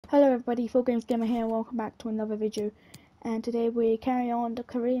Hello everybody, Full Games Gamer here and welcome back to another video. And today we carry on the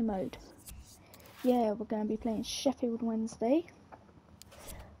career mode. Yeah, we're going to be playing Sheffield Wednesday.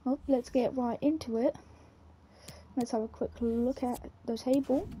 Well, let's get right into it. Let's have a quick look at the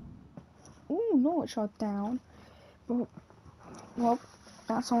table. Ooh, Norwich are down. But, well,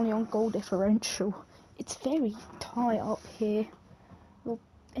 that's only on goal differential. It's very tight up here. Well,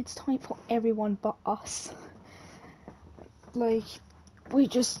 it's tight for everyone but us. Like, we're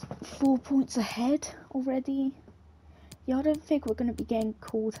just 4 points ahead already. Yeah, I don't think we're going to be getting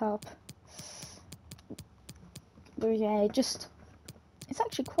caught up. But yeah, it's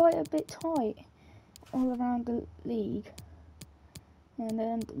actually quite a bit tight all around the league. And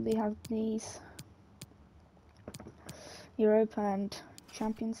then we have these Europa and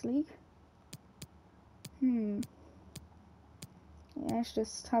Champions League. Yeah, let's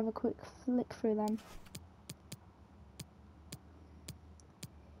just have a quick flick through them.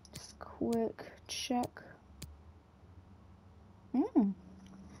 Quick check.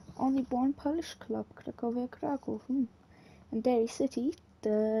 Only one Polish club, Krakowie Kraków. And Derry City,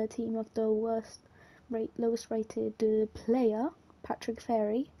 the team of the lowest rated player, Patrick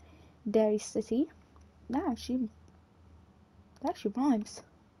Ferry. Derry City. That actually rhymes.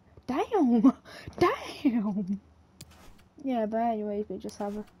 Damn! Damn! Yeah, but anyways, we just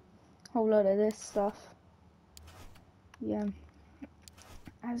have a whole lot of this stuff. Yeah.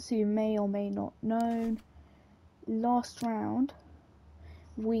 As you may or may not know, last round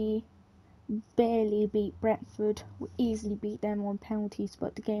we barely beat Brentford. We easily beat them on penalties,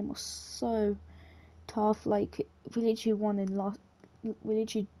 but the game was so tough. Like, we literally went on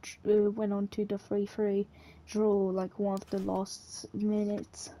to the 3-3 draw, like one of the last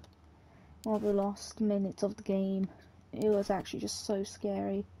minutes of the game. It was actually just so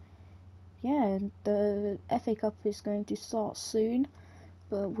scary. Yeah, and the FA Cup is going to start soon.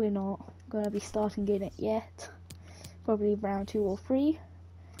 But we're not going to be starting in it yet. Probably round 2 or 3.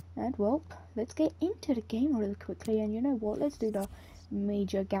 And well, let's get into the game really quickly. And you know what? Let's do the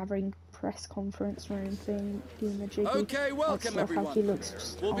major gathering press conference room thing. Doing the jiggy. Okay, welcome everyone.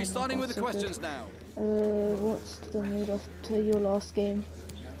 We'll be starting with the questions good. now. What's the mood after your last game?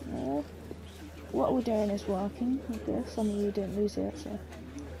 What we're doing is working. I guess some of you didn't lose it, so.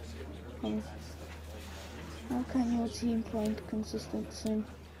 How can your team find consistency?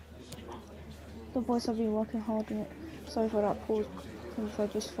 The boys have been working hard on it. Sorry for that pause, because I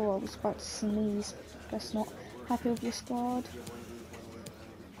just thought I was about to sneeze. Guess not. Happy with your squad?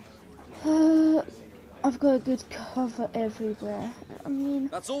 I've got a good cover everywhere. I mean,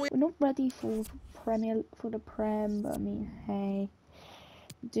 we're not ready for the Prem, but I mean, hey,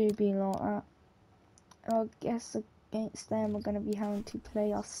 do be like that. I guess against them we're going to be having to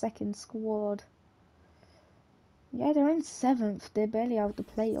play our second squad. Yeah, they're in 7th. They're barely out of the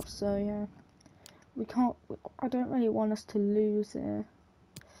playoffs, so yeah. I don't really want us to lose it.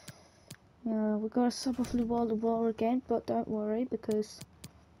 Yeah, we've got to sub off the War again, but don't worry because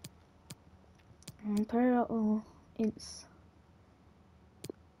Pereira or Ince.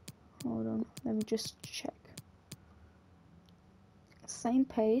 Hold on, let me just check. Same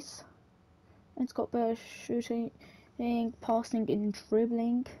pace. It's got better shooting, passing, and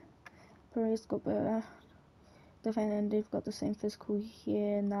dribbling. Pereira's got better defending. They've got the same physical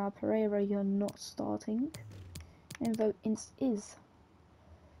here. Now Pereira, you're not starting. And though Ince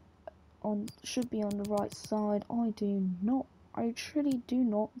should be on the right side, I truly do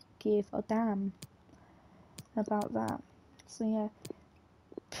not give a damn about that. So yeah,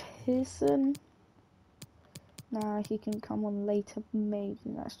 Pearson. Nah, he can come on later, maybe.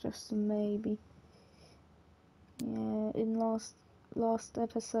 That's just a maybe. Yeah, in last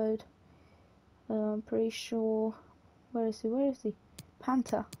episode, I'm pretty sure. Where is he?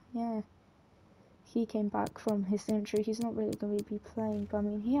 Panther. Yeah. He came back from his injury. He's not really going to be playing, but I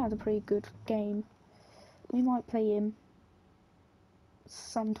mean, he had a pretty good game. We might play him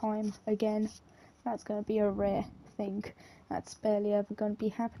sometime again. That's going to be a rare thing. That's barely ever going to be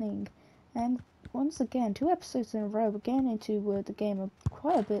happening. And once again, 2 episodes in a row, we're getting into the game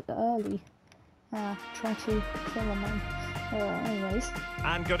quite a bit early. Try to kill a man. Anyways.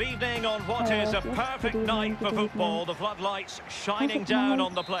 And good evening on what is a perfect night for football. The floodlights shining down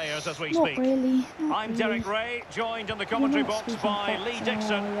on the players as we speak. Really, I'm Derek Ray, joined in the commentary box by Lee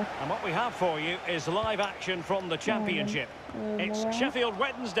Dixon. And what we have for you is live action from the Championship. It's Sheffield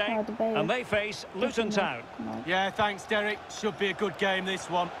Wednesday, and they face Luton Town. Yeah, thanks, Derek. Should be a good game, this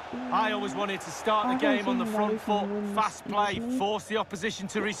one. I always wanted to start the game on the front foot, fast play, force the opposition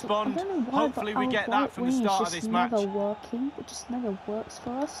to respond. Hopefully we get that from the start of this match. It just never works for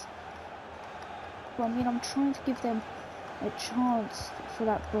us. But I mean, I'm trying to give them a chance for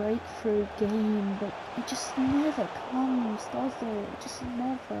that breakthrough game, but it just never comes, does it? It just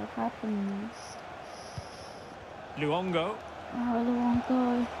never happens. Luongo. Oh,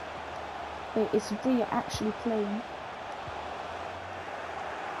 Luongo. Wait, it's Ria actually playing.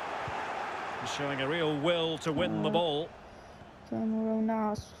 Showing a real will to win the ball.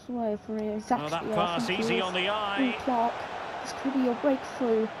 Now, I swear for Ria. Exactly. Oh, that pass easy on the eye. Clark. This could be your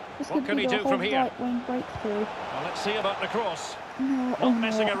breakthrough. This What could can be he your do whole from here? right-wing breakthrough. Well, let's see about the cross. No, Not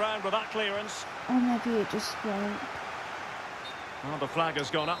messing around with that clearance. Oh, maybe it just won't. Well, the flag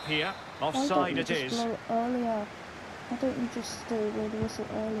has gone up here. Why don't Offside you it just is. blow it earlier? Why don't you just blow the whistle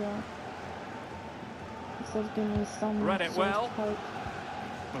earlier? Instead of giving me some Read it sort of well. hope.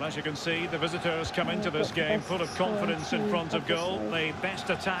 Well, as you can see, the visitors come into this game full of confidence in front of goal. The best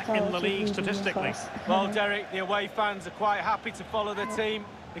attack in the league statistically. Well, Derek, the away fans are quite happy to follow the team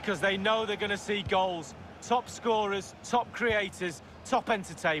because they know they're going to see goals. Top scorers, top creators, top In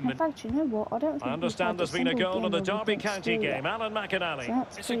entertainment. fact, you know what? I don't think I understand there's been a goal in the Derby County game. So Alan McInally.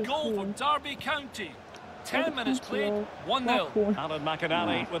 It's a goal for Derby County. 10 minutes played, 1-0. Alan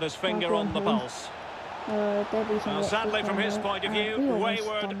McInally with his finger on the pulse. Well, sadly, from his point of view,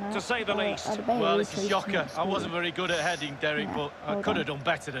 wayward to say the least. Well, it's a shocker. I wasn't very good at heading, Derek, but I could have done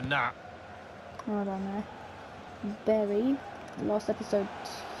better than that. Hold on there. Berry, last episode,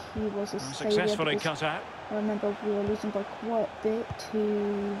 he was a Successfully cut out. I remember we were losing by quite a bit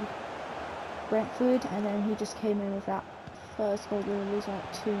to Brentford, and then he just came in with that first goal. We were losing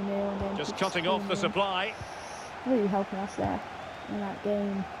like 2-0, and then Just cutting off the supply. really helping us there in that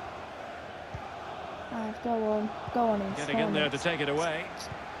game. And go on in. Getting in there to take it away.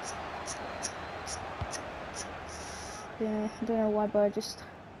 Yeah, I don't know why, but I just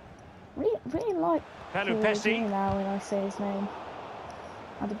really like Pelupessy. now when I say his name.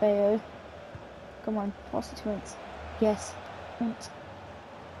 Adebayo. Come on, pass it to Ince. Yes, Ince.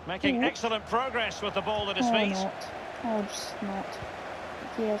 Making excellent progress with the ball at his feet. Just not.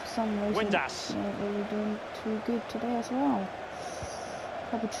 Yeah, for some reason, Windass. he ain't really doing too good today as well.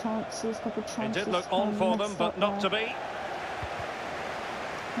 Couple chances. It did look on for them, but not to be.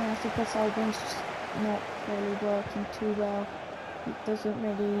 Yeah, I think that's our wing's just not really working too well. It doesn't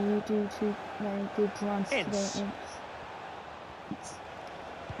really do too many good runs today.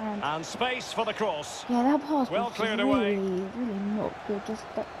 And space for the cross. Yeah, that pass well was cleared really, away. really not good. Just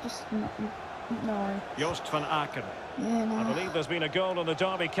not, no. Joost van Aken. Yeah, no. I believe there's been a goal in the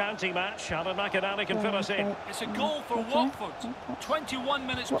Derby County match. Alan McInally can fill us in. It's a goal for Watford. 21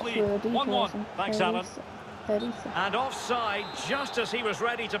 minutes played, 1-1. Thanks, Alan. And offside just as he was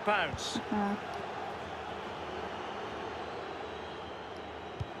ready to pounce.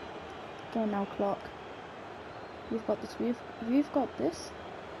 Go on now, Clark. You've got this. You've got this.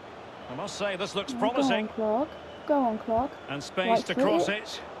 I must say, this looks promising. Go on, Clark. And space to cross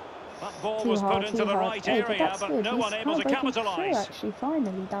it. That ball was put into the right area, but no one able to capitalise. Actually,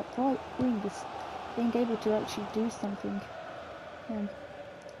 finally, that right wing is being able to actually do something.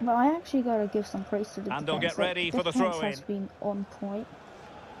 But I actually got to give some praise to the defence. And they'll get ready for the throw-in. The defence has been on point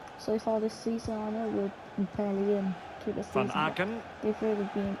so far this season. I know we're barely in to the season. Van Aken. They've really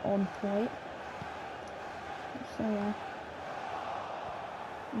been on point. So yeah.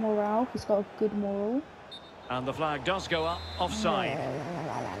 Morale, he's got a good moral. And the flag does go up, offside.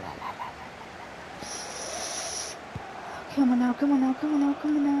 Come on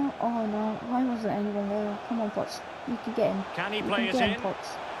now. Oh no, why wasn't anyone there? Come on, Potts. You can get him. Can he play it in? Potts.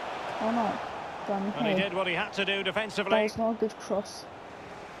 Oh no. Done. And he did what he had to do defensively. That was not a good cross.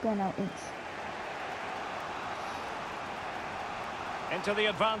 Go on now, Ince. Into the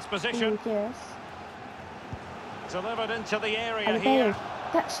advanced position. Ooh, yes. Delivered into the area here. here.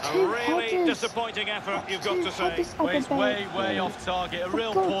 That's A two really headers. disappointing effort, you've got to say. Well, he's way off target. A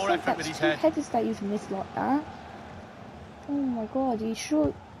real poor effort with his head. Headers that you've missed like that. Oh my god, you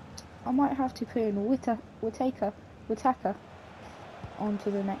sure? I might have to put in Whittaker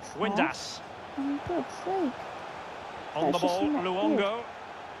onto the next one. Windass. Oh, God's sake. On the ball, Luongo.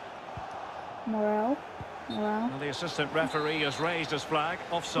 Morale. And the assistant referee has raised his flag,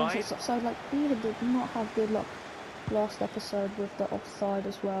 offside. So like, we did not have good luck last episode with the offside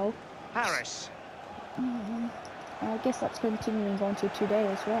as well. Harris. I guess that's continuing on to today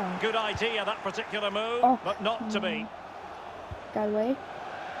as well. Good idea, that particular move, but not to be. Galloway.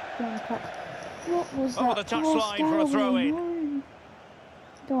 What was that? Over the touchline for a throw-in.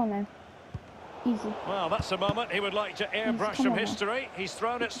 Go on then. Easy. Well, that's a moment he would like to airbrush from history. He's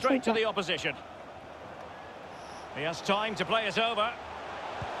thrown it straight to the opposition. He has time to play it over.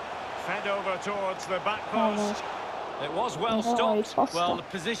 Fed over towards the back post. It was well Oh, stopped. Well, the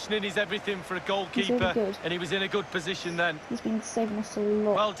positioning is everything for a goalkeeper, and he was in a good position then. He's been saving us a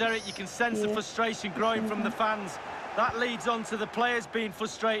lot. Well, Derek, you can sense the frustration growing from the fans. That leads on to the players being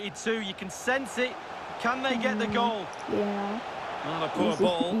frustrated too. You can sense it. Can they get the goal? Yeah. Not a poor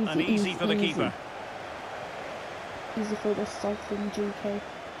ball, and easy for the keeper. Easy for the Southern GK.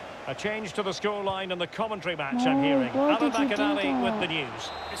 A change to the scoreline in the commentary match, I'm hearing. Alan McInally with the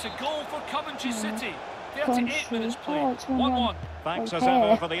news. It's a goal for Coventry City. 38 minutes played. 1-1. Thanks as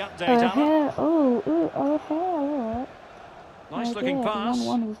ever for the update, Alan. Oh, Nice looking pass.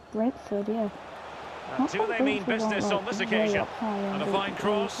 1-1 with Brentford, yeah. And do they mean business on this occasion? And a fine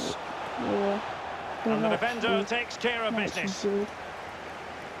cross. Yeah. And the defender takes care of business.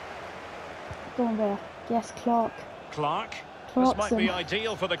 Go on there. Yes, Clark. Clark. Clarkson. This might be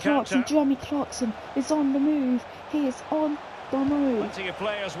ideal for the Clarkson, counter. Jeremy Clarkson is on the move. He is on the move. Plenty of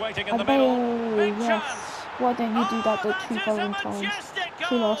players waiting in the middle. Big yes. chance. Why don't you do that the 2 following times?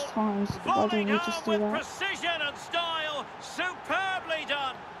 2 last times. Why don't you just do that? Precision and style. Superbly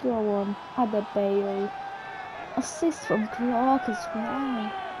done. Go on. Adebayo. Assist from Clark as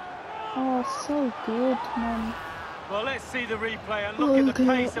well. Oh, so good, man. Well, let's see the replay and look at the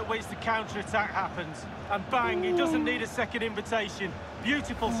pace at which the counter-attack happens. And bang, he doesn't need a second invitation.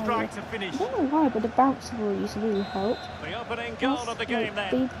 Beautiful strike to finish. I don't know why, but the bounce volleys really help. The opening goal of the game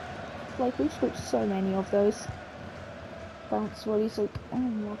then. We've scored so many of those. Bounce volleys, like, oh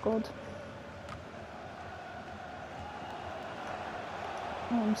my god.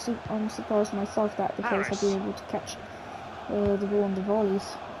 I'm surprised myself that because I've been able to catch the ball on the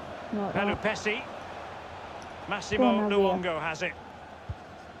volleys. Like Pessi. Massimo Luongo has it.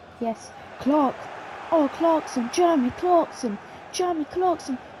 Yes, Clark. Oh, Clarkson, Jeremy Clarkson.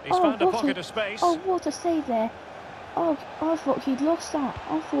 He's found a pocket of space. Oh, what a save there. Oh, I thought he'd lost that.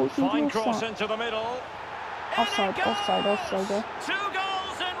 Fine cross into the middle. Offside there. 2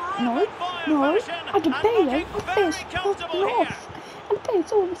 goals in rapid fire fashion. Adebayo's popping off.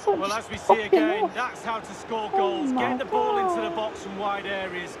 Adebayo's all of a sudden. Well, as we see again, that's how to score goals. Get the ball into the box from wide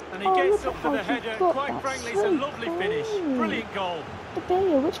areas, and he gets up for the header. Quite frankly, it's a lovely finish. Brilliant goal.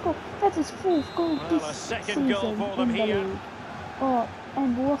 Adebayo, which goal? That's his 4th goal this a second season goal for them here. Oh,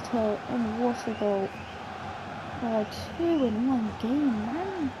 and what a goal. 2 in 1 game,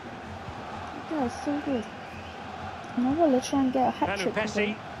 man. That was so good. You know what, let's try and get a hat-trick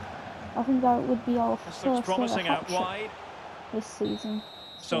today. I think that would be our first promising out wide this season.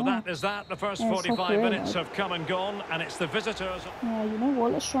 So that is that. The first 45 minutes have come and gone, and it's the visitors. Yeah, you know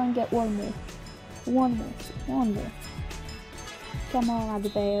what, let's try and get one more. One more. Come on,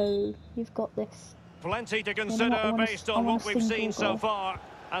 Adebayo, you've got this. Plenty to consider based on what we've seen so far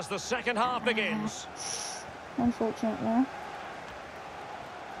as the second half begins. Unfortunately.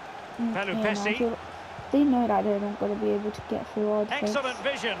 Pessi. They know that they're not going to be able to get through our defense. Excellent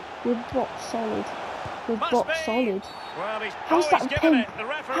vision. We're box solid. Well, How's that given a it. The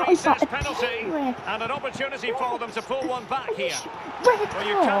referee How is says that a penalty, pen? and an opportunity for them to pull one back here. Red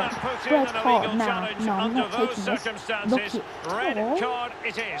You card. cannot put in Red an card. illegal challenge under those circumstances. Red card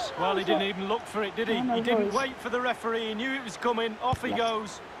it is. Well, he didn't even look for it, did he? He didn't wait for the referee. He knew it was coming. Off he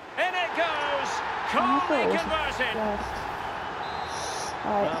goes. In it goes. Calmly converted.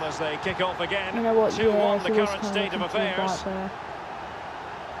 Well, as they kick off again, 2-1 the current state of affairs.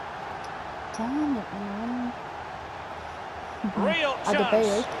 Damn it, man. Real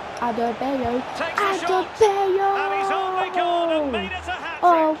chance. Adebayo. Takes a shot. And he's only gone and made it a hat-trick.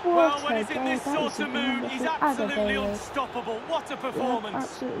 Oh, what well, when he's in this sort of mood, he's absolutely unstoppable. What a performance. Yeah,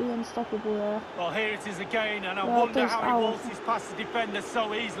 absolutely unstoppable there. Well, here it is again, and I wonder how he waltzes past the defender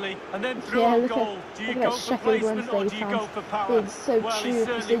so easily. And then through a goal. Do you go for placement or do you go for power? It's so well, true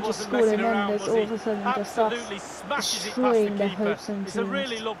because they just scored and then there's all of a sudden just absolutely smashes it past the keeper. It's a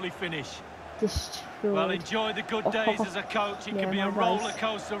really lovely finish. Destroyed. Well, enjoy the good days as a coach. It can be a roller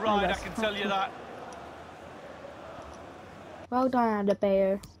coaster ride, I can tell you that. Well done,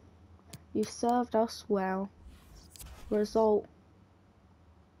 Adebayo. You've served us well. Result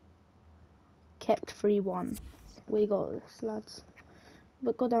kept 3-1. We got this, lads.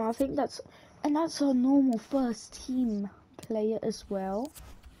 But goddamn, I think that's our normal first team player as well.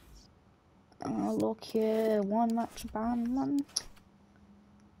 Look here, 1 match ban, man.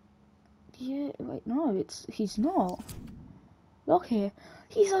 Yeah, wait, no, he's not. Look here,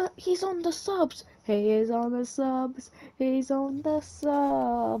 he's on the subs. He is on the subs. He's on the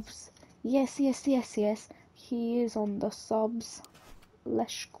subs. Yes. He is on the subs.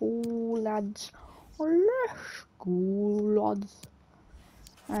 Let's go, lads. Let's go, lads.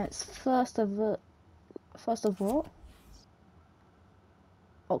 And it's first of what?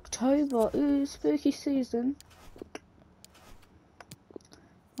 October. Ooh, spooky season.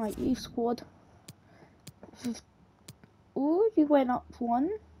 Right, you squad. Ooh, you went up 1.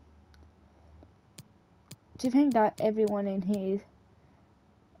 Do you think that everyone in here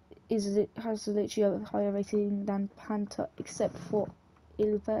has literally a higher rating than Panther except for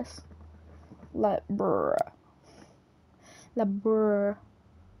Ilves? Like, bruh. Like, bruh.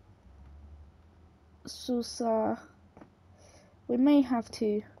 Sousa. We may have to,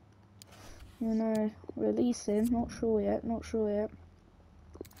 you know, release him. Not sure yet.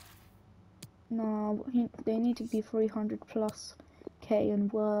 No, they need to be 300 plus K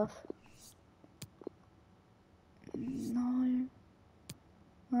and worth. No.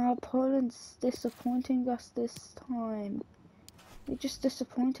 Our Poland's disappointing us this time. They just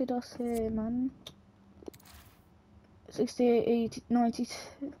disappointed us here, man. 68, 80,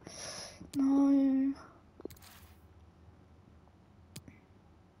 92. No.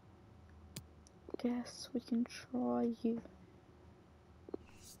 Guess we can try you.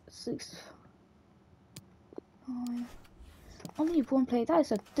 6. 9. Only 1 play. That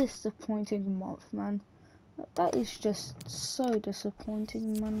is a disappointing month, man. That is just so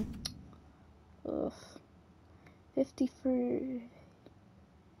disappointing, man. Ugh. 53.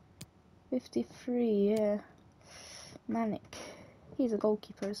 53, yeah. Manic. He's a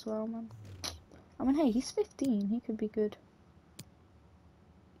goalkeeper as well, man. I mean, hey, he's 15. He could be good.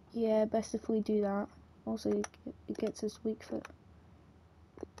 Yeah, best if we do that. Also, it gets his weak foot.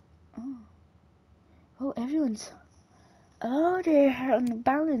 Oh. Oh, everyone's... Oh, they're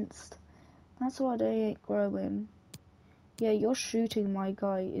unbalanced. That's why they ain't growing. Yeah, your shooting, my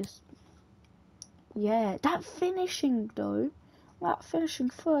guy, is... Yeah, that finishing, though. That finishing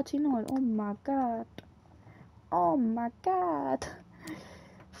 39. Oh, my God. Oh, my God.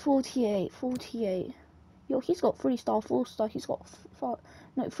 48, 48. Yo, he's got 3-star, 4-star. He's got 5...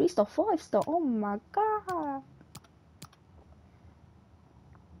 No, 3-star, 5-star. Oh, my God.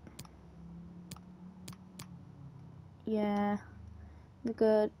 Yeah. We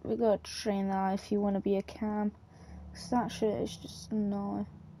gotta train that if you want to be a cam. Cause that shit is just no.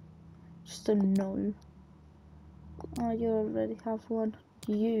 Just a no. Oh, you already have one.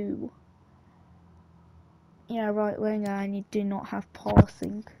 You. Yeah, right winger, and you do not have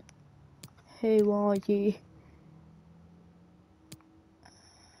passing. Who are you?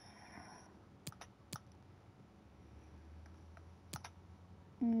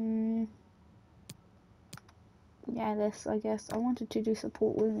 Yeah, this, I guess. I wanted to do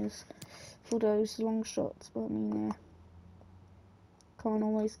support wingers for those long shots, but I mean, yeah. Can't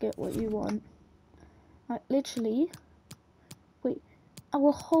always get what you want. Like, literally, wait,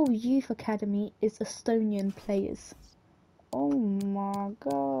 our whole youth academy is Estonian players. Oh my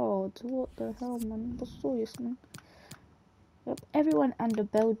God, what the hell, man? What's serious, man? Yep, everyone in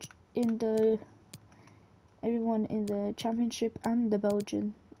the championship and the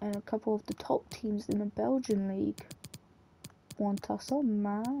Belgian, and a couple of the top teams in the Belgian league want us. Oh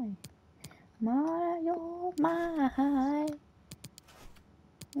my, oh my.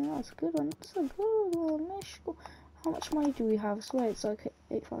 Yeah, that's a good one. That's a good one. How much money do we have? I swear it's like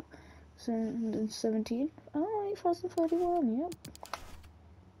 8,717. Oh, 8,031. Yep.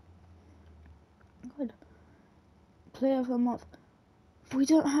 Good. Player of the month. We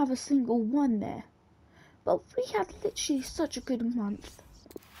don't have a single one there, but we had literally such a good month.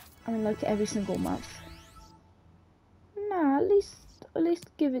 I mean, like every single month. Nah, at least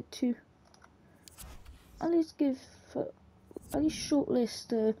give it to. At least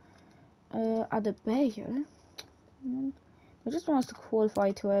shortlist Adebayo. I just want us to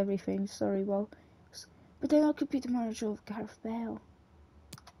qualify to everything. Sorry, well, but then I could be the manager of Gareth Bale.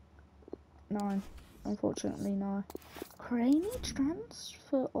 No, unfortunately, no. Craney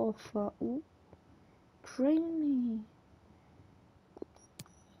transfer offer. Ooh. Craney.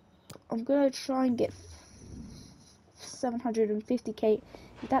 I'm gonna try and get 750k.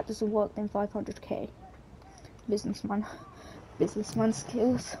 If that doesn't work, then 500k. Businessman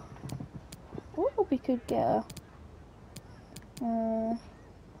skills. Or we could get a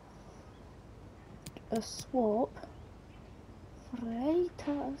swap.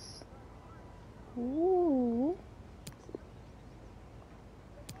 Freitas. Ooh.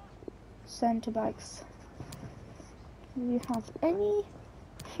 Centre backs. Do we have any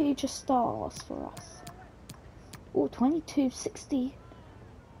future stars for us? Oh, 2260.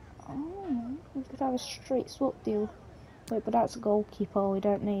 Oh, we could have a straight swap deal. Wait, but that's a goalkeeper. We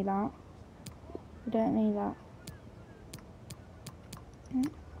don't need that. We don't need that.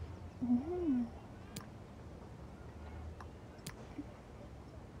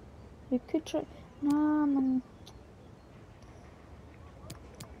 We could try. Nah, man.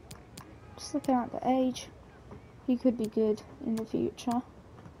 Just looking at the age. He could be good in the future.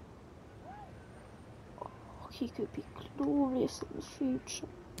 he could be glorious in the future.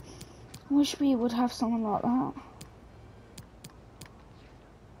 I wish we would have someone like that.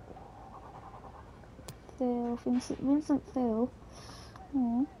 Phil, Vincent Phil.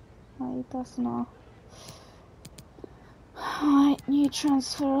 Oh, right, that's not. Alright, new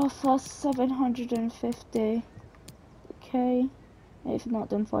transfer offer 750k. If not,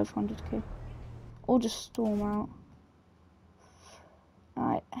 then 500k. Or just storm out.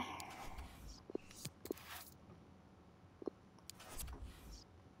 Alright.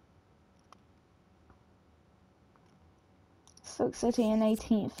 Stoke City in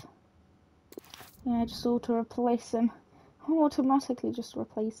 18th. Yeah, just auto replace him. I'm automatically just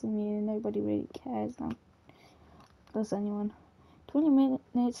replacing you. Nobody really cares now. Does anyone? 20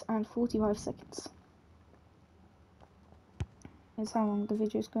 minutes and 45 seconds. That's how long the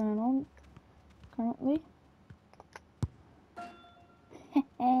video is going on currently.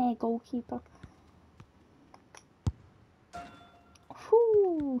 Hey, goalkeeper.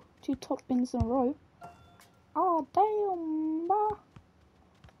 Whew, 2 top bins in a row. Oh, damn. Go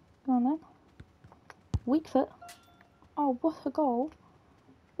on then. Weak foot. Oh, what a goal.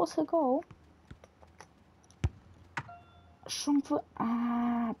 What a goal. Strong foot.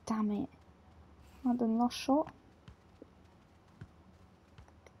 Ah, damn it. I done last shot.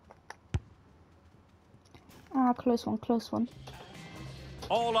 Ah, close one, close one.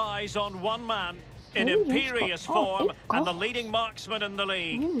 All eyes on one man in imperious form and the leading marksman in the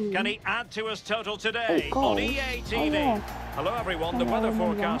league. Can he add to his total today on EA TV? Yeah. Hello everyone, the weather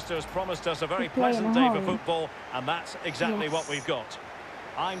forecasters promised us a very pleasant day for football, and that's exactly what we've got.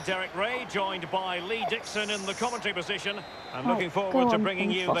 I'm Derek Ray, joined by Lee Dixon in the commentary position. I'm looking forward to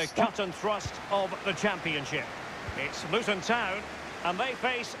bringing you the cut and thrust of the championship. It's Luton Town, and they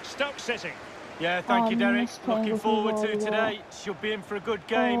face Stoke City. Yeah, thank you, Derek. Looking forward to today. Should be in for a good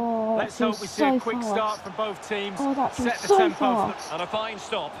game. Let's hope we see a quick start from both teams. Set the tempo. And a fine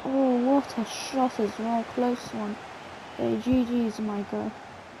stop. Oh, what a shot as well. Close one. Hey, GG's, my guy.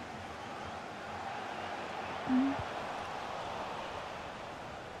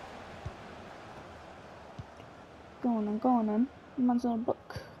 Go on then. Man's on a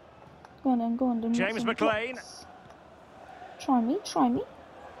book. Go on then. James McLean. Try me.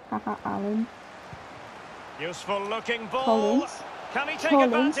 Haha, Alan. Useful looking ball. Collins. Can he take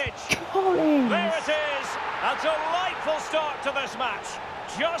advantage? Collins. There it is. A delightful start to this match.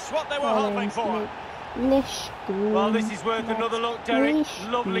 Just what they were hoping for. Well, this is worth another look, Derek.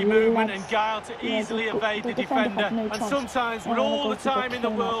 Lovely movement and guile to easily evade the defender. And sometimes, with all the time in the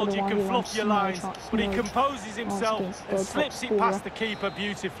world, you can fluff your lines. But he composes himself and slips it past the keeper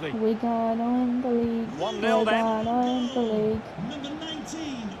beautifully. We're gonna win the league. 1-0 then. Number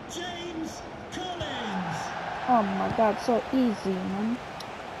 19, James Collins. Oh my God, so easy, man.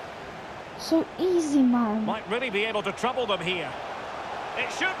 So easy, man. Might really be able to trouble them here.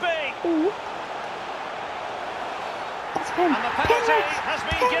 It should be. Ooh. That's pen. And the penalty has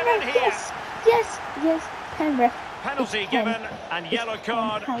been given here. Yes. Pen ref. Penalty given and yellow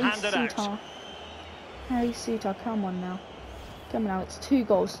card handed out. Harry Suter, come on now. It's 2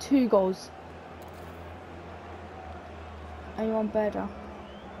 goals. Are you on better?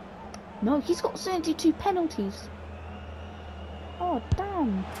 No, he's got 72 penalties. Oh,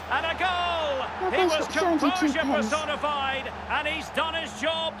 damn. And a goal! He was composure personified, and he's done his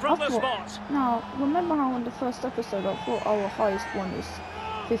job from the spot. Now, remember how in the first episode I thought our highest one is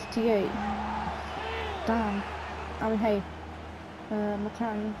 58? Damn. I mean, hey,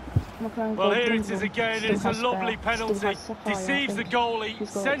 McLaren. Well, here it is again. It's a lovely penalty. Deceives the goalie,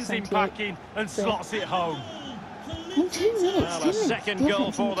 sends him back in, and slots it home. In 2 minutes, well, a second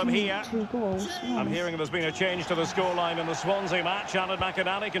goal for them here. 2 goals. Yes. I'm hearing there's been a change to the scoreline in the Swansea match. Alan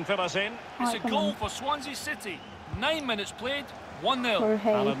McInally can fill us in. It's a goal for Swansea City. 9 minutes played, 1-0.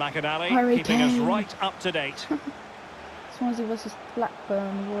 Alan McInally keeping us right up to date. Swansea versus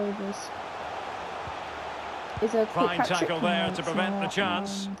Blackburn Rovers. Is a quick fine tackle there to prevent the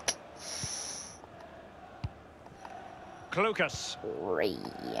chance. Klukas.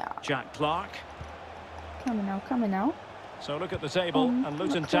 Jack Clark. Coming now. So look at the table, and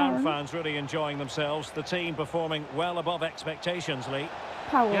Luton Town fans really enjoying themselves. The team performing well above expectations, Lee.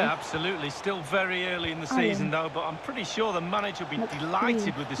 Yeah, absolutely. Still very early in the season, though, but I'm pretty sure the manager will be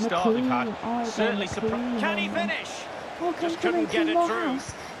delighted with the start they've had. Certainly surprised. Can he finish? Just couldn't get it through.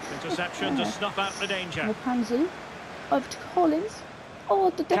 Interception to snuff out the danger. Panzu. Over to Collins.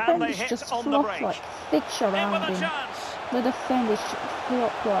 Oh, the defenders just flop like fish around him. The defenders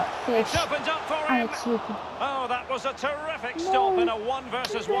flop like fish. It's opened up for him. Oh, that was a terrific stop in a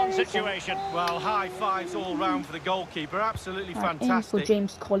 1-versus-1 situation. Well, high fives all round for the goalkeeper. Absolutely fantastic. For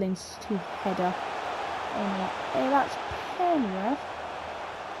James Collins to header. Oh no. Hey, that's Penrith.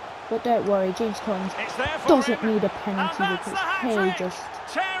 But don't worry, James Collins doesn't need a penalty because he just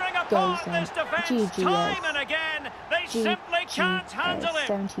goes in. GGS.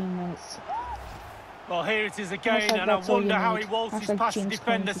 17 minutes. Well, here it is again, and I wonder how he waltzes past the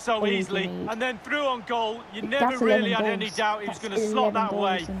defender so easily. And then through on goal, you never really had any doubt he was going to slot that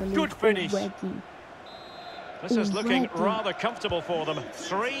away. Good finish. This is looking rather comfortable for them.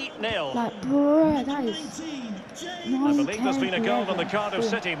 3-0. Like, bro, that is... I believe there's been a goal in the Cardiff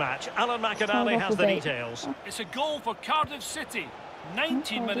City match. Alan McAnally has the details. It's a goal for Cardiff City.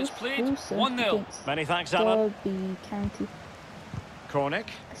 19 minutes played, 1-0. Many thanks, Alan. Derby County. Cornick.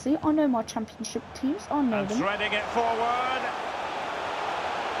 See, I know my championship teams. I know them. Threading it forward.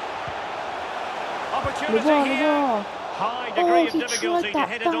 Opportunity here. High degree of difficulty to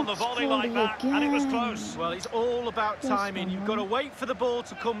hit it on the volley like that, and it was close. Well, it's all about timing. You've got to wait for the ball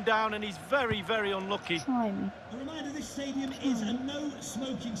to come down, and he's very, very unlucky. Timing. A reminder, this stadium is a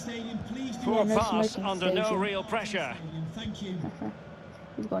no-smoking stadium. Please do Poor not pass under no real pressure. Thank you.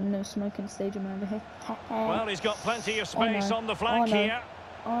 We've got no smoking stadium over here. Well, he's got plenty of space on the flank here.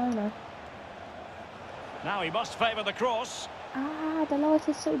 Oh no. Now he must favour the cross. Ah, the light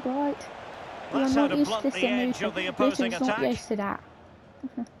is so bright. That's how to blunt the edge of the opposing attack. Not used to that.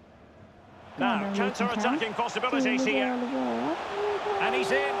 Now, counter-attacking possibilities here. And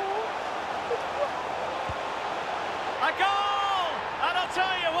he's in. A goal! And I'll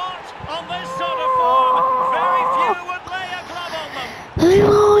tell you what, on this sort of form, very few would lay a glove on them.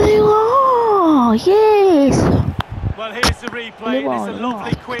 Yes! Well, here's the replay, and it's a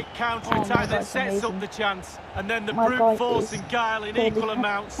lovely quick counter-attack that sets up the chance. And then the brute force and guile in equal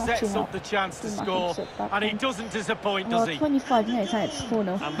amounts sets up the chance to score. And he doesn't disappoint, does he? 25 minutes and it's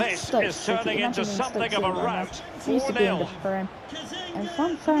 4-0. And this is turning into something of a rout. 4-0. And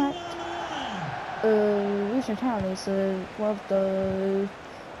fun fact, Luton Town is one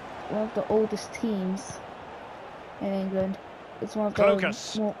of the oldest teams in England. It's one of the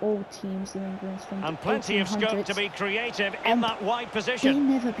more old teams in England from and plenty of scope to be creative in that wide position.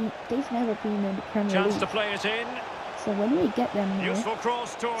 They've never been in the Premier League. Chance to play it in. So when we get them here, useful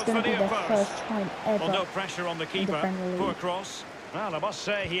cross towards it's going to be their first time ever. Well, no pressure on the keeper. Poor cross. Well, I must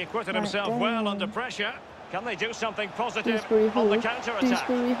say he acquitted himself well under pressure. Can they do something positive on the counter-attack?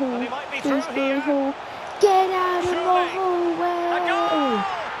 And he might be through here. Get out of my hallway!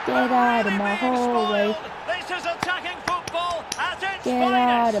 Get out of my hallway! This is attacking football at its finest. Get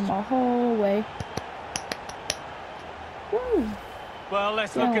out of my hallway! Woo! Well,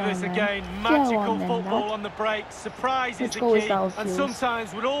 let's look at this again. Magical football on the break. Surprise is the key. And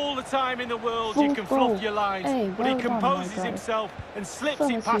sometimes, with all the time in the world, you can fluff your lines. But he composes himself and slips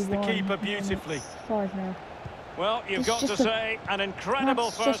it past the keeper beautifully. 5-0. Well, you've got to say, an incredible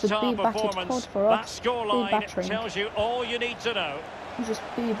first-half performance. That scoreline tells you all you need to know. I'm just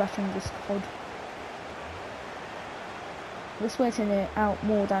battering this COD. We're sweating it out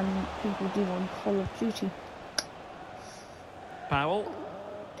more than people do on Call of Duty. Powell.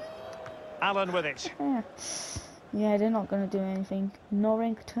 Allen with it. Yeah, they're not going to do anything.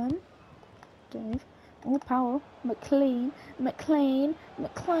 Norrington. Dave. Oh, Powell. McLean. And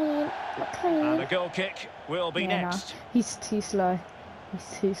a goal kick will be next. Nah, he's too slow.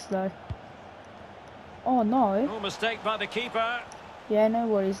 Oh, no. No mistake by the keeper. Yeah, no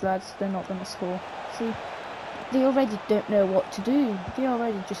worries, lads. They're not going to score. See, they already don't know what to do. They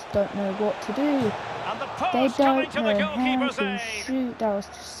already just don't know what to do. And the they don't to know the how to shoot. That was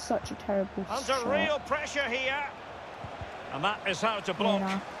just such a terrible shot. Under real pressure here. And that is how to block.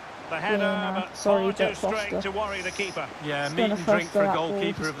 The header, but far too straight to worry the keeper. Yeah, meat and drink for a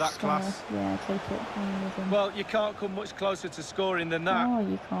goalkeeper of that class. Yeah, take it. Well, you can't come much closer to scoring than that. Oh,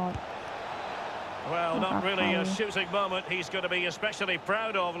 you can't. Well, not really a shooting moment he's going to be especially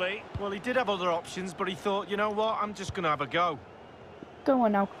proud of, Lee. Well, he did have other options, but he thought, you know what, I'm just going to have a go. Go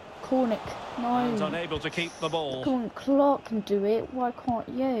on now, Cornick. No. And unable to keep the ball. Come on, Clark can do it. Why can't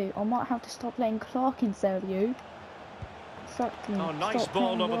you? I might have to stop playing Clark instead of you. Oh, nice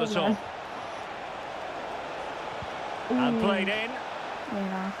ball over the top. And played in.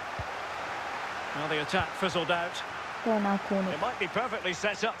 Yeah. Well, the attack fizzled out. Go on now, Cornick. It might be perfectly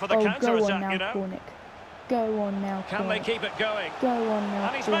set up for the counter-attack, you know. Cornick. Go on now, Cornick. Can they keep it going? Go on now,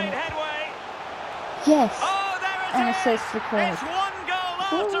 and he's made headway. Yes. Oh, there it and is. Assist for Cornick. It's one goal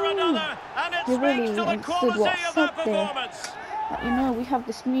after another, and it speaks to the quality of that performance. But, you know, we have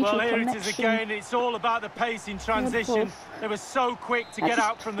this mutual connection. Well, here it is again. It's all about the pace in transition. They were so quick to get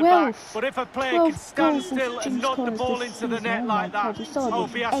out from the back. But if a player can stand still and knock the ball into the net like that, I'll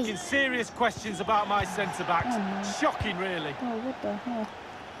be asking serious questions about my centre-backs. Shocking, really. Oh, what the hell?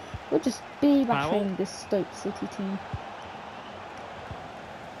 We'll just be battering this Stoke City team.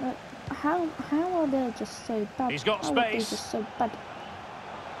 How are they just so bad? He's got how are they space. just so bad?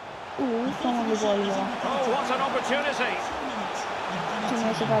 Ooh, someone the ball. Oh, what an opportunity! 2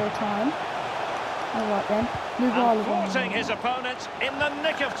 minutes of added time. Alright then. And thwarting his opponent in the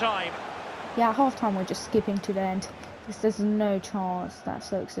nick of time. Yeah, at half time we're just skipping to the end. Because there's no chance that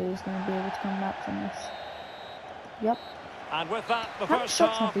Stoke City is going to be able to come back from this. Yep. And with that, the How many first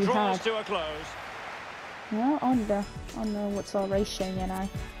shots half have we draws had? to a close. Yeah, I know what's our ratio, you know.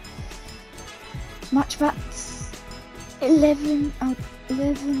 Match facts. 11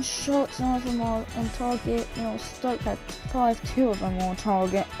 shots, none of them are on target. You know, Stoke had 5, 2 of them on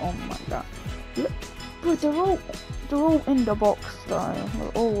target. Oh my god. Look, but they're all in the box though.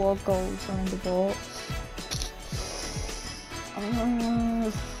 All our goals are in the box.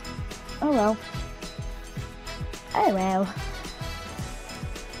 Oh well. Oh well.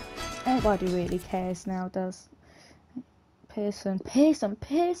 Nobody really cares now, does Pearson.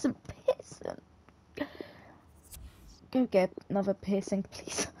 Go get another piercing,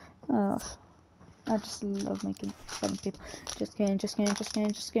 please. Oh, I just love making fun of people. Just kidding.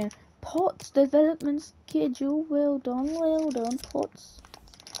 Potts development schedule. Well done, Potts.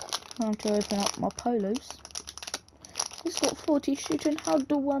 Time to open up my polos. He's got 40 shooting. How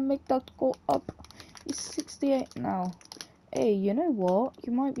do I make that go up? He's 68 now. Hey, you know what?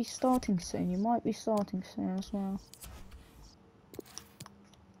 You might be starting soon. As well.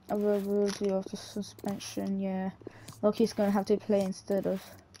 Availability of the suspension, yeah. Look, he's gonna have to play instead of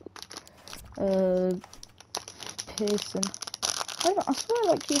Pearson. I swear,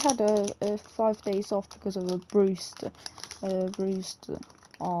 like he had a 5 days off because of a bruised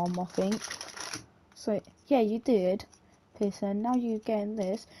arm, I think. So yeah, you did, Pearson. Now you're getting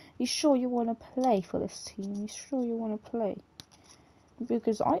this. You sure you want to play for this team? You sure you want to play?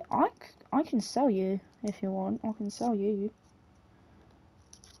 Because I can sell you if you want. I can sell you.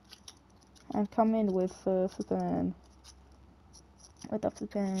 And come in with flippin'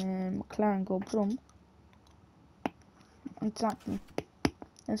 McLaren or Blum. Exactly.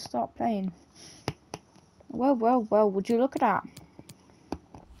 And start playing. Well, would you look at that?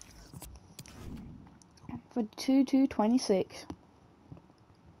 For 2-2-26.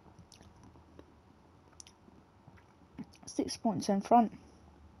 6 points in front.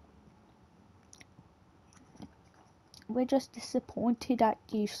 We're just disappointed at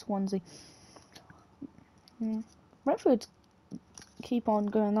you, Swansea. Brentford keep on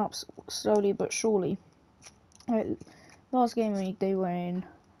going up slowly but surely. Last game week they were in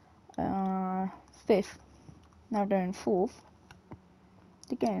 5th. Now they're in 4th.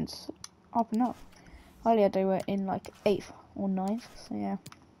 The game's up and up. Earlier they were in like 8th or 9th. So yeah,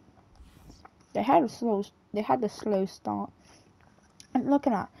 they had a slow start. And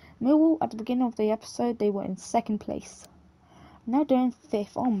looking at Millwall at the beginning of the episode, they were in 2nd place. Now they're in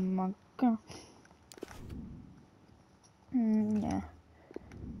 5th. Oh my god. Yeah.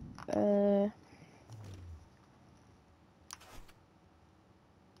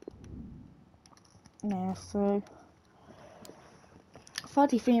 Yeah, so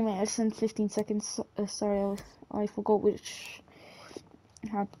 33 minutes and 15 seconds. Sorry, I forgot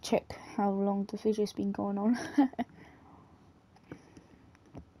how to check how long the video's been going on.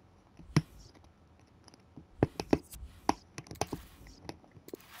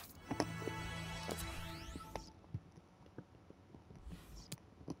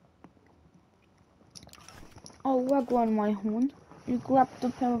 Oh, wagwan my horn. You grabbed a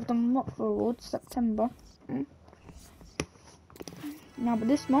pair of them not for awards, September. Now, but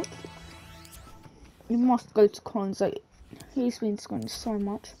this month, you must go to Collins. Like, he's been scoring so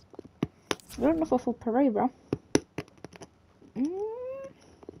much. I don't know if I for Pereira.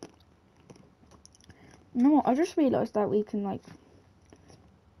 No, I just realised that we can, like,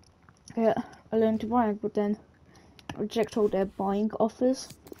 get a loan to buy, but then reject all their buying offers.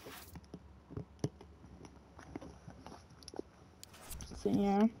 So,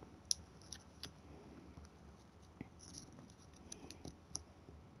 yeah.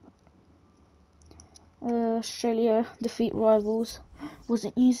 Australia defeat rivals. Was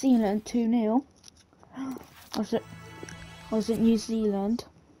it New Zealand 2-0? Was it New Zealand?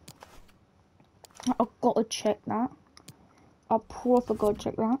 I've got to check that. I proper got to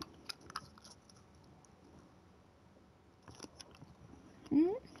check that.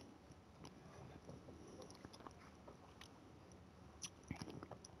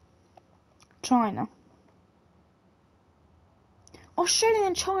 China. Australia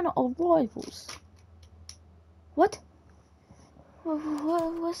and China are rivals. What?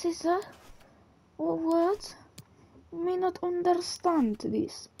 What is that? What? You may not understand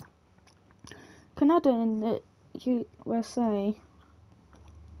this. Canada and the USA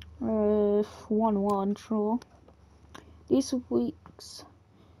 1-1 draw. This week's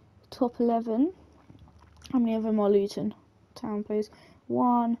top 11. How many of them are Luton Town players?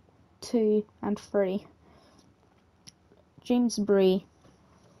 1, 2, and 3. James Bree,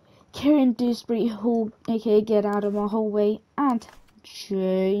 Kieran Dewsbury Hall, aka Get Out of My Hallway, and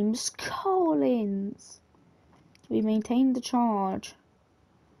James Collins. We maintain the charge.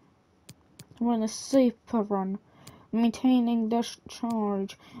 Run a super run. Maintaining the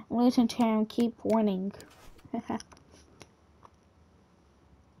charge. Luton Town keep winning. I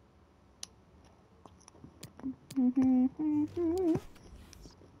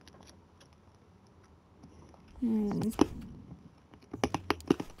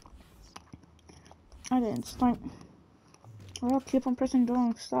didn't start. I'll keep on pressing the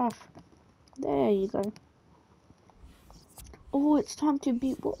wrong stuff. There you go. Oh, it's time to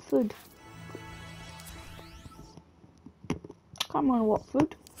beat Watford. Come on,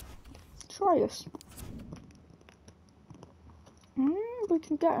 Watford. Try us. We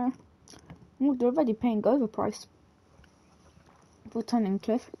can get her. Oh, they're already paying overprice for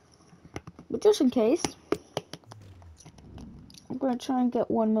Tunnicliffe. But just in case, I'm going to try and get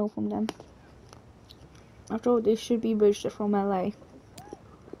 1 mil from them. After all, this should be registered from LA.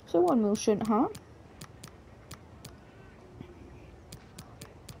 So 1 mil shouldn't hurt.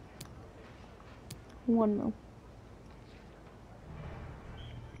 $1 million.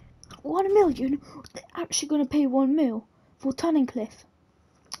 1 million? They're actually going to pay 1 mil for Tunnicliffe.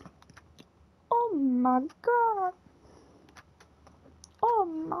 Oh my god. Oh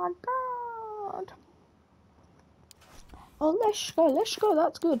my god. Oh, let's go,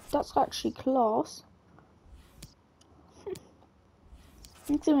 that's good. That's actually class. I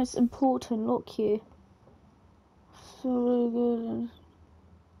think it's important, look here. So good.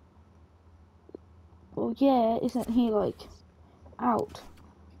 Well, yeah, isn't he like out?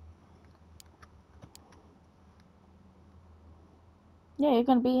 Yeah, you're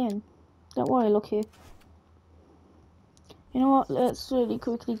gonna be in. Don't worry, look here. You know what? Let's really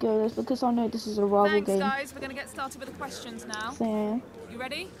quickly go this because I know this is a rival game. Thanks, guys. We're gonna get started with the questions now. So, yeah, you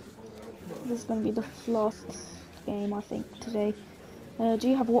ready? this is gonna be the last game, I think, today. Do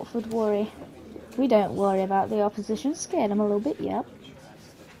you have Watford worry? We don't worry about the opposition. Scare them a little bit, yeah.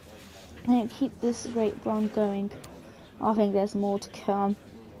 And keep this great run going. I think there's more to come.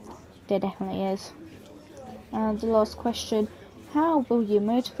 There definitely is. And the last question. How will you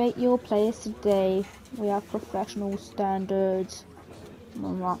motivate your players today? We have professional standards.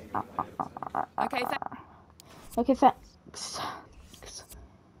 Okay, thanks.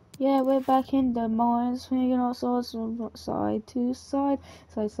 Yeah, we're back in the mines. Swinging our swords from side to side,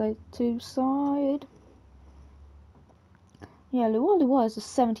 side to side. Yeah, Luwali is a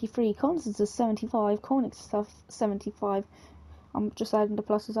 73, Collins is a 75, Cornick's stuff 75. I'm just adding the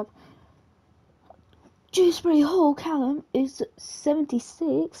pluses up. Dewsbury Hall Callum is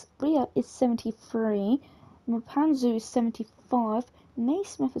 76, Bria is 73, Mapanzu is 75,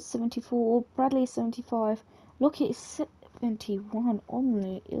 Naismith is 74, Bradley is 75, Lockett is 71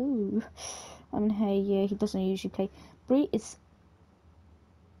 only. Ooh. I mean, hey, yeah, he doesn't usually play. Bree is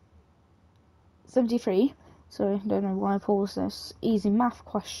 73. Sorry, I don't know why I paused this. Easy math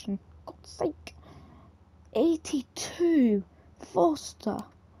question. God's sake. 82. Foster.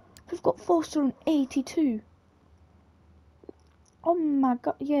 We've got Foster on 82. Oh my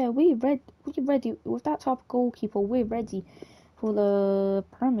god. Yeah, we're ready. With that type of goalkeeper, we're ready for the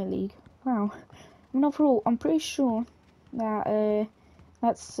Premier League. Wow. I mean, overall, I'm pretty sure that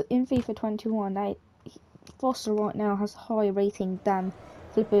that's in FIFA 21 that Foster right now has a higher rating than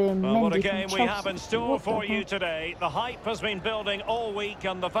flipping well, Mendy what a game from we Chelsea. have in store for you today. The hype has been building all week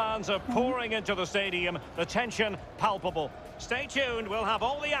and the fans are pouring into the stadium. The tension palpable. Stay tuned, we'll have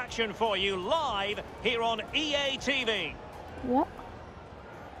all the action for you live here on EA TV. Yep.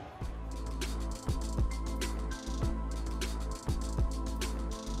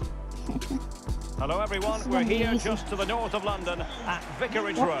 Hello everyone, we're here just to the north of London at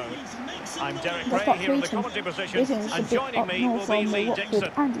Vicarage Road. I'm Derek Ray here in the commentary position, and joining me will be Lee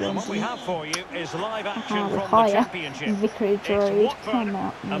Dixon. And what we have for you is live action from the Championship. Vicarage Road, come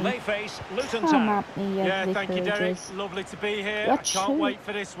out, and they face Luton come Town. at me, Yeah, thank you, Derek. Vicarages. Lovely to be here. I can't wait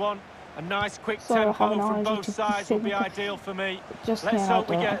for this one. A nice quick Sorry, I tempo haven't from allergy both to sides will be Pacific. ideal for me. Just Let's hope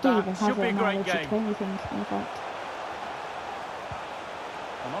we I get don't that. even have Should be a an great allergy game. to anything, in fact.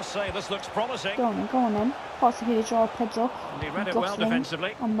 I must say this looks promising. Go on then. Pass it here, Joao Pedro. And he read it well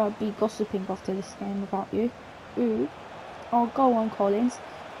defensively. I'm going to be gossiping after this game about you. Ooh. Oh, go on, Collins.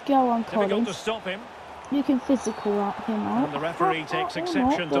 Go on, Difficult Collins. to stop him. You can physical out him out. And the referee takes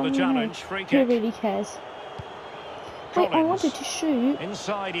exception to the challenge. Free kick. Who really cares? Wait, I wanted to shoot.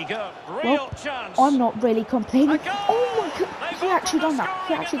 Inside he goes. Real chance. I'm not really complaining. Oh my god, he actually done that.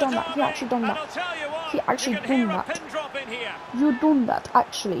 He actually done that. He actually done that. He actually done that. You done that,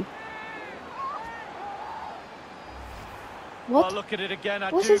 actually. What? Well, look at it again.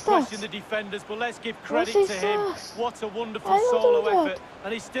 I What's do his question that? the defenders, but let's give credit What's to his him. that? What a wonderful I don't solo know that. effort.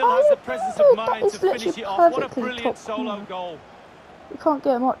 And he still I has the don't presence know of that. mind It's to finish literally it off. What a perfectly brilliant top solo corner. goal. You can't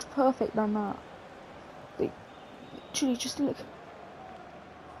get much perfect than that. Literally, just look.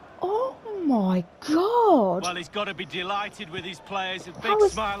 Oh my god! Well, he's got to be delighted with his players. A big How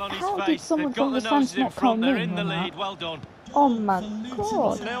smile on his did face. someone They've got from the the stands noses in not front. come They're in in the on lead. that? Well done. Oh my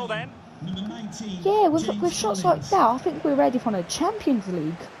god! 0-0 then. Number 19. Yeah, with James shots like Collins. that, I think we're ready for the Champions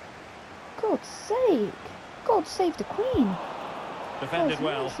League. God's sake! God save the Queen! Defended That's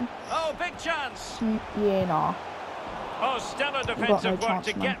well. amazing. Oh, big chance. Yeah, nah. Oh, stellar no defensive work chance,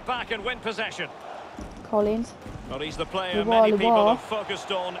 to man. get back and win possession. Collins. Well, he's the player Luar, many people Luar. have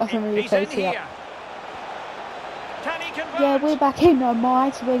focused on. I can really He's in face it up. here. Can he convert? Yeah, we're back in the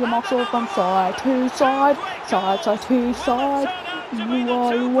might. We're the muscle from side to side, side to side.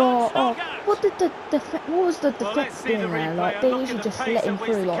 Luar. Oh, what did the what was the Well, let's defense see doing the there? replay Like and they look usually at the just pace let him at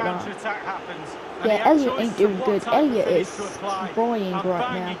which through the like that. counter-attack happens. And Yeah, he had Elliot choice ain't of doing what good. type of Elliot finish is to apply. boring And right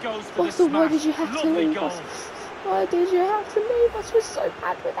bang, now. he goes for Also, the why smash. did you have to Lovely leave goal. us? Why did you have to leave us? We're so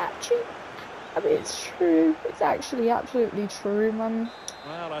bad without you. I mean, it's true. It's actually absolutely true, man.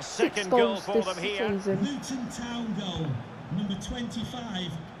 Well, a 6 second goal goals for this them here. season. Luton Town goal. Number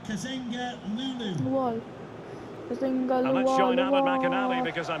 25. Kazenga Lulu. Whoa. And let's join Alan McAnally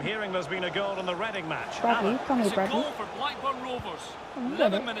because I'm hearing there's been a goal in the Reading match. Bradley, Alan. come here, It's a Bradley. goal for Blackburn Rovers. Oh, we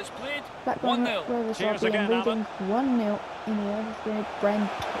 11 got it. minutes played, Blackburn 1-0. Rovers Cheers are again, beating Reading Alan. 1-0 in the Evergreen Brent.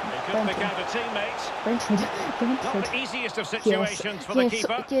 He could pick out a teammate. Brentford. Not the easiest of situations for the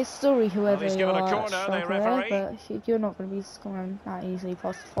keeper. Yes, sorry, whoever he's you given a are, corner, the referee. but you're not going to be scoring that easily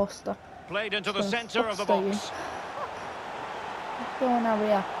past Foster. Played into the Gonna centre of the Foster you. box. Go on now,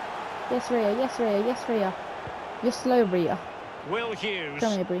 Rhea. Yes, Rhea. Yes, Rhea. Yes, Rhea. You're slow, Rhea. Will Hughes.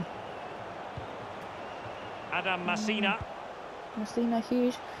 Come here, Brie. Adam Massina. Messina,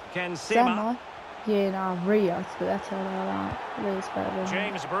 Hughes. Ken Sema. Zema. Yeah, nah, Rhea's better than that. Rhea's better than that.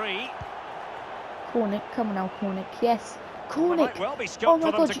 James Bree. Cornick, come on now, Cornick. Yes, There Cornick. might well be Oh scope my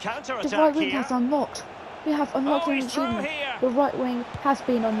for them god, to the counter-attack right wing here. has unlocked. We have unlocked Oh, an he's through achievement. here. The right wing has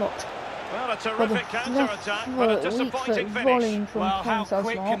been unlocked. Well, a But the terrific counter-attack, but a weak foot disappointing finish. volleying from Well, how Prince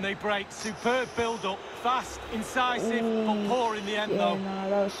quick can they break? Superb build-up. Fast, incisive, but poor in the end, Yeah, though. no,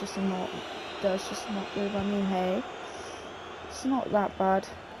 that was just not good. I mean, hey, it's not that bad.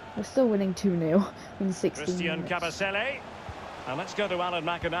 We're still winning 2-0 in 16 Christian minutes. Cabasele. And let's go to Alan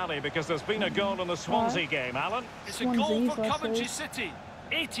McAnally because there's been a goal in the Swansea game, Alan. It's a goal Swansea for versus Coventry City.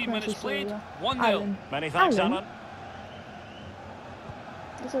 18 minutes Coventry played, City. 1-0. Alan. Many thanks, Alan.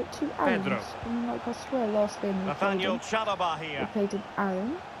 There's like 2 Pedro. Alans. And like I swear last game we Nathaniel played Chalobah we here. played an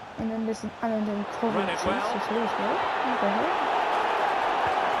Alan. And then there's an Alan in Coventry. well. So it's as well. What the hell?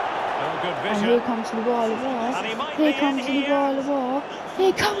 Oh, good And vision. here comes Luar. And he might Here be comes in here. Luar.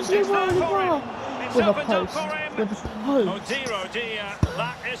 Here comes It's there for Luar. him. It's With a opened up post. for him. With a Oh post. dear,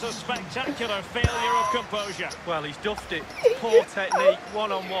 that is a spectacular failure of composure. Well, he's duffed it. Poor technique,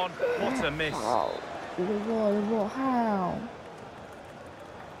 one-on-one. What a miss. Oh, Luar. How?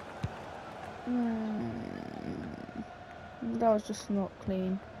 That was just not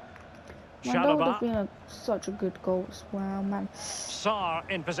clean. Man, that would have Chalobah. been such a good goal as well, man. Sarr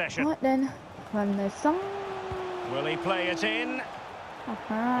in possession. Right then, when there's some. Will he play it in?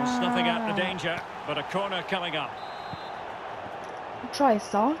 Snuffing out the danger, but a corner coming up. Try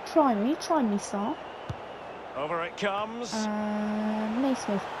Sar, try me, Sar. Over it comes.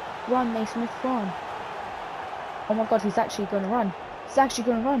 Naismith, run, Naismith, run. Oh my god, he's actually going to run. He's actually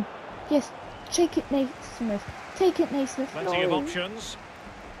going to run. Yes, take it, Naismith. Take it, Naismith. Plenty of No. options.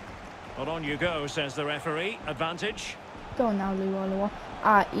 Well, on you go, says the referee. Advantage. Go on now, Luar.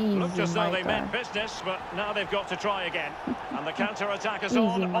 Ah, easy, Looked as though my they guy. meant business, but now they've got to try again. And the counter-attack is Easy,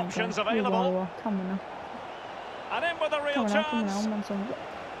 on. my Options guy. available. Luar. Come on now. And in with a real Come on now, chance.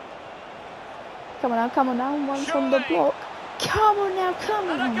 Come on now, one from the Surely. block. Come on now, come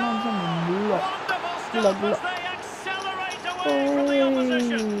on, And a one from the block. Wonderful Block, stuff block. as they accelerate away from the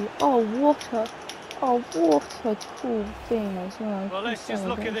opposition. Oh, what a cool thing as well. Well, let's just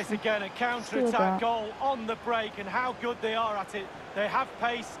look at this again. A counter-attack goal on the break, and how good they are at it. They have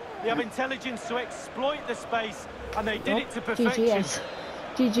pace, they have intelligence to exploit the space, and they did it to perfection. GGS.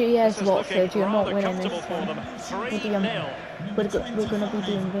 This GGS is Watford, looking you're not rather winning comfortable this for one. them. We're 3-0. going to be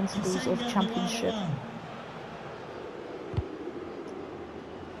the Invincibles of Championship.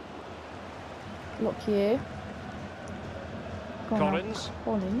 Look here. Collins.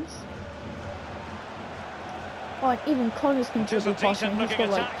 Collins. Oh, and even Collins can dribble past him. He's got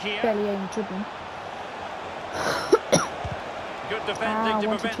like barely any dribbling. Good defending to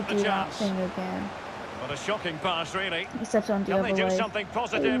prevent to the do chance. that thing again. What a shocking pass, really. He steps on the Can other they do way. something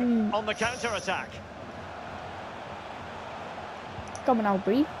positive on the counter-attack? Come on,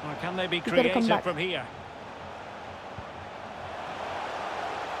 Aubrey. Or can they be You've got to come creative back. from here?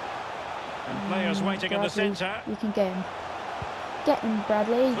 And players waiting Bradley, in the centre. You can get him. Get him,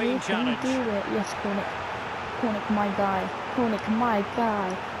 Bradley. Clean You challenge. can do it. Yes, Cornick. Cornick, my guy. Cornick, my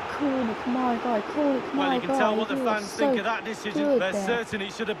guy. Cornick, my guy. Cornick, my guy. Well, you can tell what the You fans are think so of that decision. good They're there. certain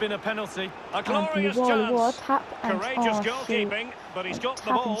it should have been a penalty. A glorious What chance. tap and Courageous shoot. goalkeeping, but he's got the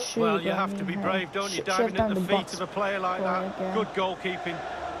Tap and ball. shoot, Well, you I have to mean, be hey. brave, don't you? Shove Diving down at the the feet box of a player like for that. again. Good goalkeeping.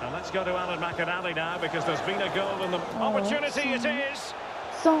 And let's go to Alan McInally now, because there's been a goal in the opportunity. It is.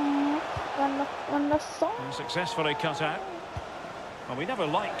 Song. When the song. And successfully cut out. Well, we never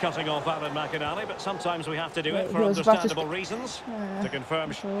like cutting off Alan McInally, but sometimes we have to do it for he was about to understandable reasons. Yeah, To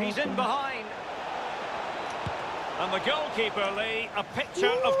confirm, sure. he's in behind. And the goalkeeper, Lee, a picture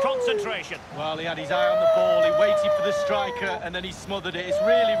of concentration. Well, he had his eye on the ball, he waited for the striker, and then he smothered it. It's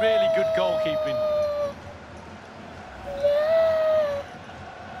really, really good goalkeeping.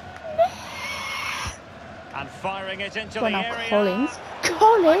 And firing it into Well, the now area. Collins.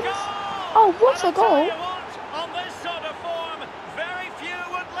 Collins? Oh, what a And I'll tell goal. you what, on this sort of form, very few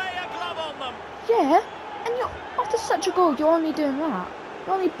would lay a glove on them. Yeah, and you're, after such a goal, you're only doing that.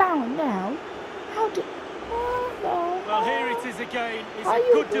 You're only bowing down. How do... Oh, no. Well, here it is again. It's Are a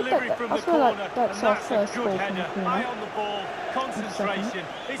you- good delivery that- from I the feel like corner, that's and our that's first a goal good from the header. corner. Eye on the ball, concentration.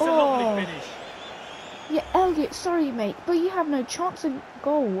 It's a Oh. lovely finish. Yeah, Elliot, sorry, mate, but you have no chance of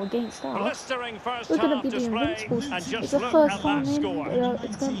goal against us. Blistering first We're going half to be the display, Invincibles. and It's just the look first at time that in. score.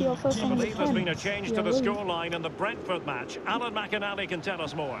 It's going to be our first I time in believe there's been a 10. change to the scoreline in the Brentford match. Alan McInally can tell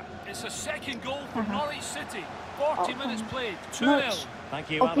us more. It's a second goal for Norwich City. 40 minutes played. 2-0. Much. Thank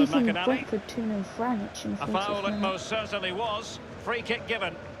you, I'll Alan beat him McInally. Brentford 2-0 Franich in the A first foul it minute. most certainly was. Free kick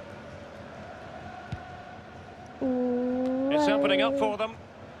given. It's opening up for them.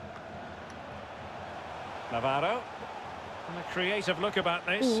 Navarro. And a creative look about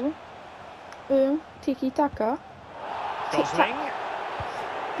this. Tiki-taka. Gosling.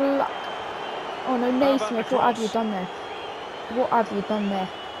 Block. Oh no, How about Naismith, the what have you cross? done there? What have you done there?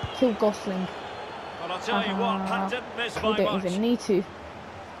 Kill Gosling. Well, I'll tell you what, that didn't miss We by don't much. even need to.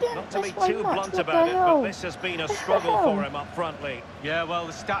 Not to be That's why too not. blunt What about the it, hell? but this has been a What the struggle hell? for him up front, Lee. Yeah, well,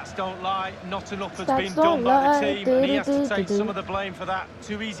 the stats don't lie. Not enough has Stats been done don't by lie. the team, and he has to take Do-do-do-do-do. some of the blame for that.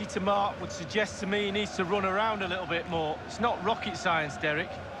 Too easy to mark would suggest to me he needs to run around a little bit more. It's not rocket science, Derek.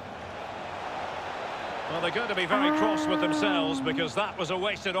 Well, they're going to be very cross with themselves because that was a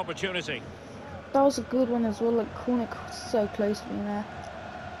wasted opportunity. That was a good one as well. Like Cornick was so close to me there.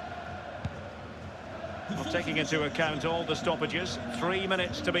 Well, taking into account all the stoppages, 3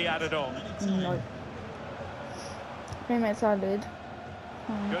 minutes to be added on. No. 3 minutes added.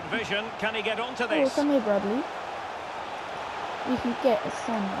 Good vision. Can he get onto Oh, this? come here, Bradley. You can get a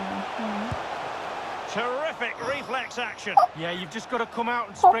sun. Terrific reflex action. Yeah, you've just got to come out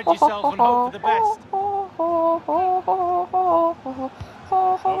and spread yourself and hope for the best.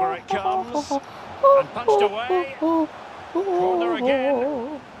 Over it comes. And punched away. Corner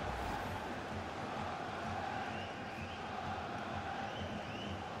again.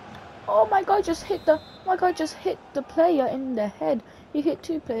 Oh my god, just hit the player in the head. He hit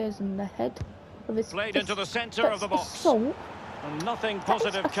 2 players in the head of his Played fist. into the centre That's of the box. assault. And nothing That is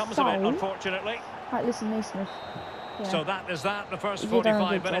positive comes of it, assault. unfortunately. Right, listen, Naismith. Yeah. So that is that. The first You've done a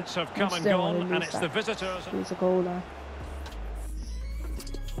 45 good minutes job. have come I'm and still gone, gonna and lose it's that. the visitors. He's a goal there.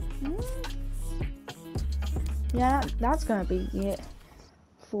 Yeah, that's gonna be it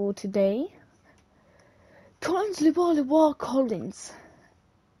for today. Collins, Collins.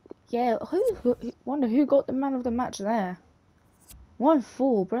 Yeah, who wonder who got the man of the match there?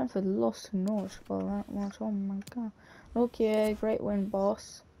 1-4. Brentford lost to Norwich for that much. Oh my god. Okay, great win,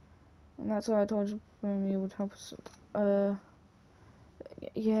 boss. And that's why I told you you would help us.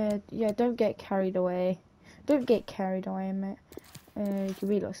 Yeah, don't get carried away. Don't get carried away, mate.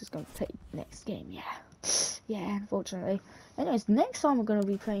 Garilos is going to play next game, yeah. Yeah, unfortunately. Anyways, next time we're going to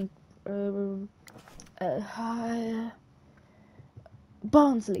be playing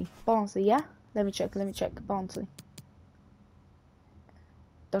Barnsley, yeah? Let me check, Barnsley.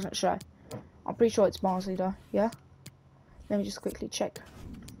 Doesn't show. I'm pretty sure it's Barnsley though, yeah? Let me just quickly check.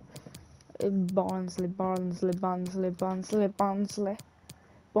 Barnsley,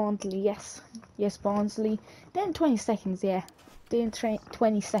 yes. Yes, Barnsley. Then 20 seconds, yeah. Then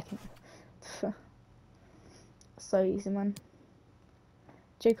 20 seconds. So easy, man.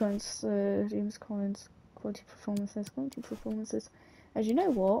 James Collins, quality performances. As you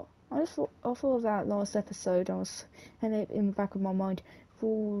know what? I thought of that last episode. I was having it in the back of my mind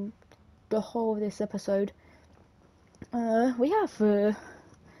for the whole of this episode. We have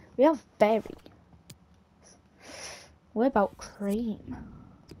berry. What about cream?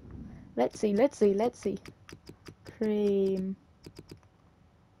 Let's see. Cream.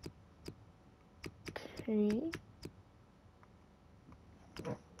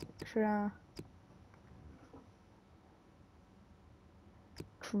 Cram.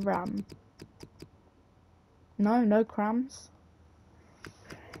 No crams.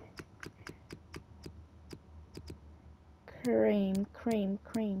 Cream.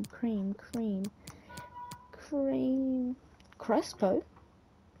 Crespo?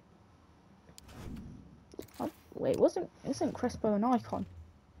 Oh, wait, isn't Crespo an icon?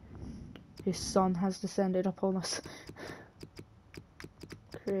 His sun has descended upon us.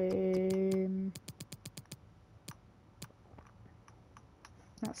 Cream.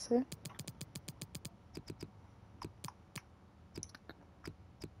 That's it.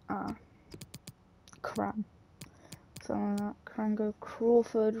 Cram. Something like that. Crango,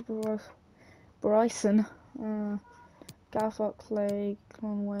 Crawford, Bryson, Gafford, Clay,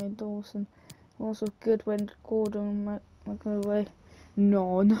 Conway, Dawson, also Goodwin, Gordon, McAway,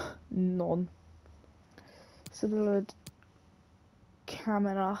 none. Sibillard,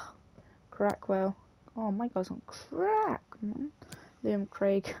 Camera, Crackwell. Oh, my guy's on crack, man. Liam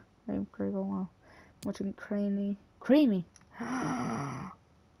Craig, oh wow. Watching Creamy.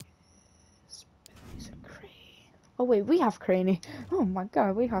 Oh wait, we have Craney. Oh my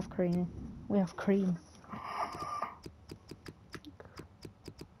god, we have Craney. We have cream.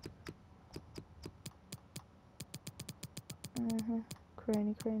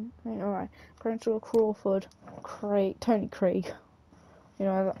 Craney. Alright. Crenshaw, Crawford, Tony Craig. You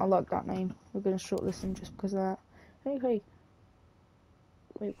know, I like that name. We're gonna shortlist him just because of that. Tony Craig.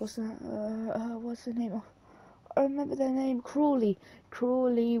 Wait, what's that? What's the name? I remember their name. Crawley.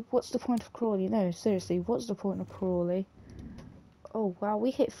 What's the point of Crawley? No, seriously, what's the point of Crawley? Oh wow,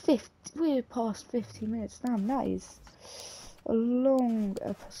 we hit 50. We're past 50 minutes. Damn, that is a long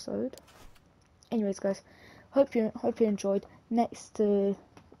episode. Anyways, guys, hope you enjoyed. Next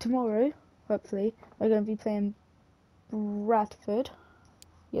tomorrow, hopefully, we're going to be playing Bradford.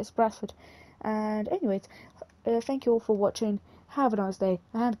 Yes, Bradford. And anyways, thank you all for watching. Have a nice day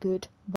and good